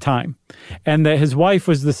wife at the time. And that his wife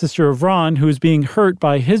was the sister of Ron, who was being hurt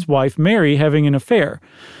by his wife, Mary, having an affair.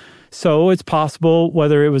 So it's possible,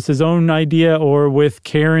 whether it was his own idea or with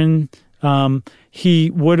Karen, he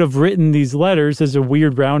would have written these letters as a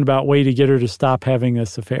weird roundabout way to get her to stop having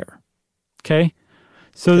this affair. Okay?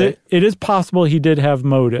 So that it is possible he did have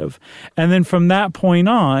motive. And then from that point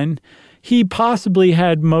on, he possibly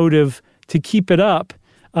had motive to keep it up,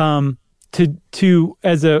 as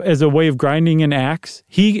a way of grinding an axe.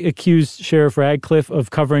 He accused Sheriff Radcliffe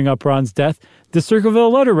of covering up Ron's death. The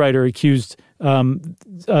Circleville letter writer accused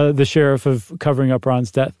the sheriff of covering up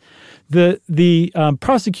Ron's death. The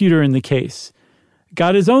prosecutor in the case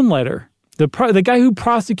got his own letter. The guy who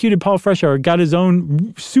prosecuted Paul Freshour got his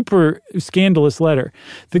own super scandalous letter.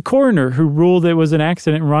 The coroner who ruled it was an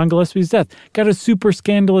accident in Ron Gillespie's death got a super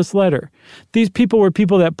scandalous letter. These people were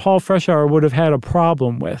people that Paul Freshour would have had a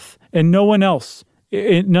problem with, and no one else.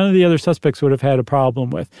 None of the other suspects would have had a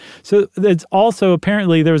problem with. So it's also,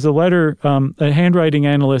 apparently there was a letter, a handwriting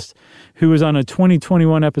analyst who was on a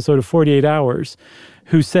 2021 episode of 48 Hours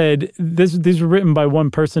who said these were written by one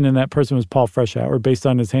person, and that person was Paul Freshour based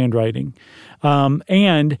on his handwriting.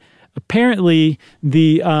 And apparently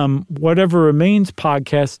the Whatever Remains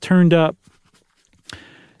podcast turned up.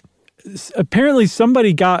 Apparently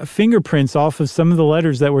somebody got fingerprints off of some of the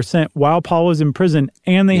letters that were sent while Paul was in prison,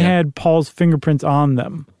 and they had Paul's fingerprints on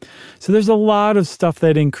them. So there's a lot of stuff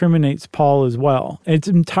that incriminates Paul as well. It's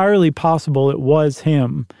entirely possible it was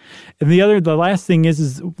him. And the last thing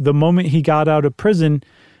is the moment he got out of prison,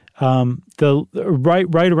 right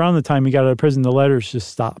around the time he got out of prison, the letters just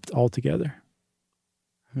stopped altogether.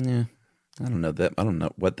 Yeah, I don't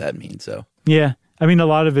know what that means, though. Yeah, I mean, a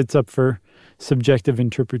lot of it's up for subjective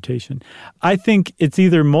interpretation. I think it's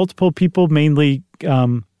either multiple people, mainly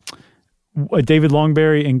David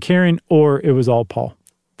Longberry and Karen, or it was all Paul.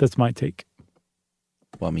 That's my take.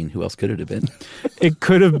 Well, I mean, who else could it have been? It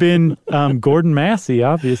could have been Gordon Massey,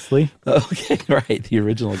 obviously. Okay, right, the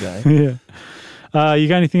original guy. Yeah. You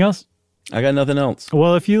got anything else? I got nothing else.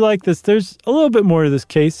 Well, if you like this, there's a little bit more to this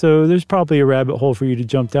case, so there's probably a rabbit hole for you to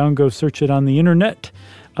jump down. Go search it on the internet.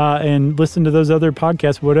 And listen to those other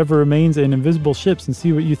podcasts, Whatever Remains and Invisible Ships, and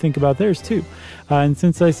see what you think about theirs, too. And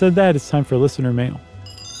since I said that, it's time for listener mail.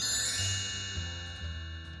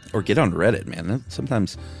 Or get on Reddit, man.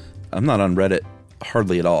 Sometimes, I'm not on Reddit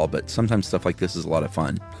hardly at all, but sometimes stuff like this is a lot of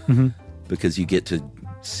fun. Because you get to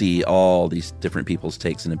see all these different people's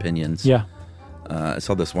takes and opinions. Yeah. I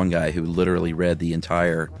saw this one guy who literally read the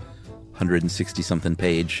entire 160-something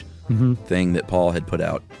page thing that Paul had put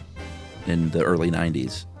out in the early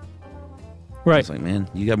 90s. Right. It's like, man,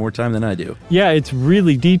 you got more time than I do. Yeah, it's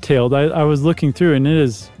really detailed. I was looking through, and it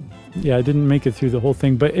is. Yeah, I didn't make it through the whole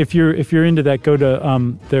thing. But if you're into that, go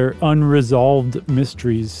to their Unresolved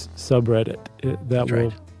Mysteries subreddit. That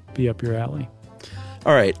will be up your alley.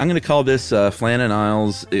 All right, I'm going to call this Flannan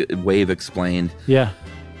Isles Wave Explained. Yeah.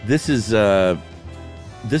 This is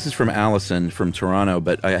from Allison from Toronto,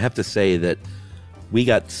 but I have to say that we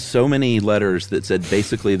got so many letters that said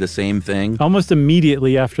basically the same thing. Almost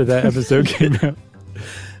immediately after that episode came out.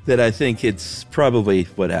 That I think it's probably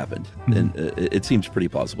what happened. And it seems pretty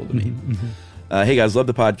plausible to me. Hey guys, love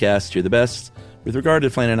the podcast. You're the best. With regard to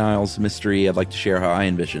Flannan Isles mystery, I'd like to share how I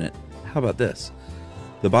envision it. How about this?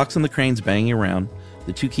 The box on the crane's banging around.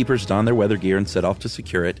 The two keepers don their weather gear and set off to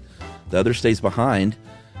secure it. The other stays behind.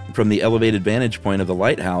 And from the elevated vantage point of the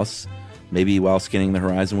lighthouse, maybe while scanning the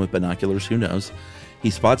horizon with binoculars, who knows, He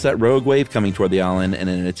spots that rogue wave coming toward the island, and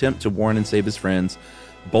in an attempt to warn and save his friends,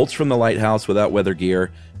 bolts from the lighthouse without weather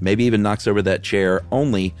gear, maybe even knocks over that chair,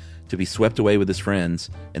 only to be swept away with his friends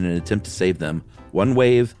in an attempt to save them. One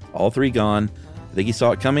wave, all three gone. I think he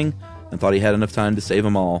saw it coming and thought he had enough time to save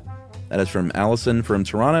them all. That is from Allison from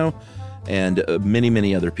Toronto, and many,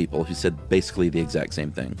 many other people who said basically the exact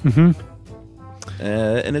same thing. Mm-hmm.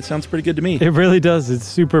 And it sounds pretty good to me. It really does. It's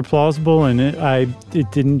super plausible, and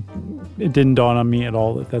it didn't dawn on me at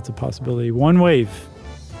all that that's a possibility. One wave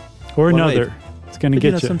or another, wave. It's going to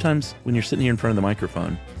get you. Sometimes when you're sitting here in front of the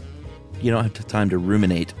microphone, you don't have time to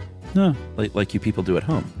ruminate. No, like you people do at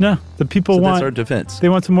home. No, the people want. That's our defense. They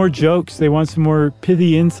want some more jokes. They want some more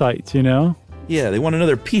pithy insights. You know. Yeah, they want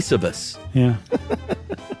another piece of us. Yeah.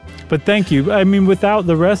 But thank you. I mean, without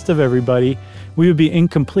the rest of everybody, we would be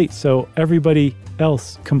incomplete. So everybody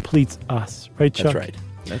else completes us, right, Chuck?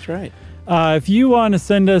 That's right. If you want to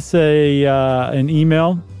send us an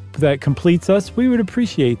email that completes us, we would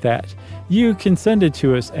appreciate that. You can send it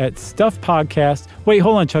to us at stuffpodcast. Wait,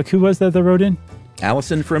 hold on, Chuck. Who was that wrote in?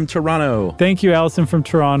 Allison from Toronto. Thank you, Allison from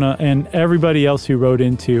Toronto, and everybody else who wrote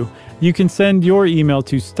in too. You can send your email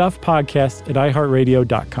to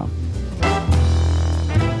stuffpodcast@iheartradio.com.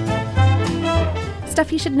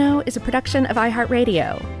 Stuff You Should Know is a production of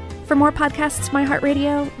iHeartRadio. For more podcasts from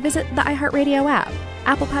iHeartRadio, visit the iHeartRadio app,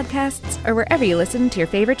 Apple Podcasts, or wherever you listen to your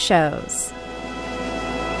favorite shows.